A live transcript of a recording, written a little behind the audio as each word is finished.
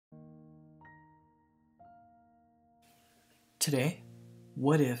Today,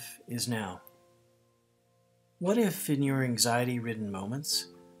 what if is now. What if in your anxiety-ridden moments,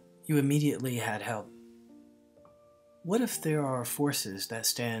 you immediately had help? What if there are forces that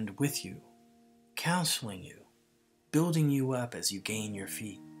stand with you, counseling you, building you up as you gain your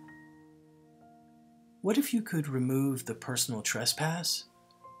feet? What if you could remove the personal trespass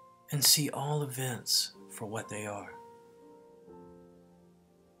and see all events for what they are?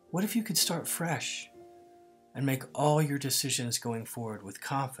 What if you could start fresh and make all your decisions going forward with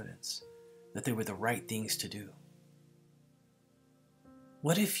confidence that they were the right things to do?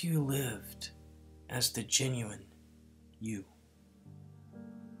 What if you lived as the genuine you?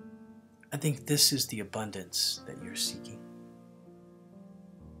 I think this is the abundance that you're seeking.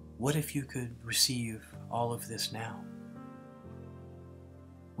 What if you could receive all of this now?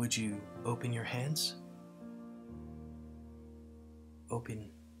 Would you open your hands? Open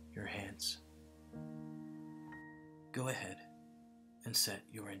your hands. Go ahead and set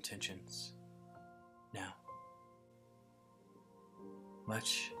your intentions now.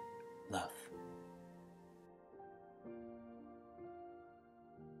 Much love.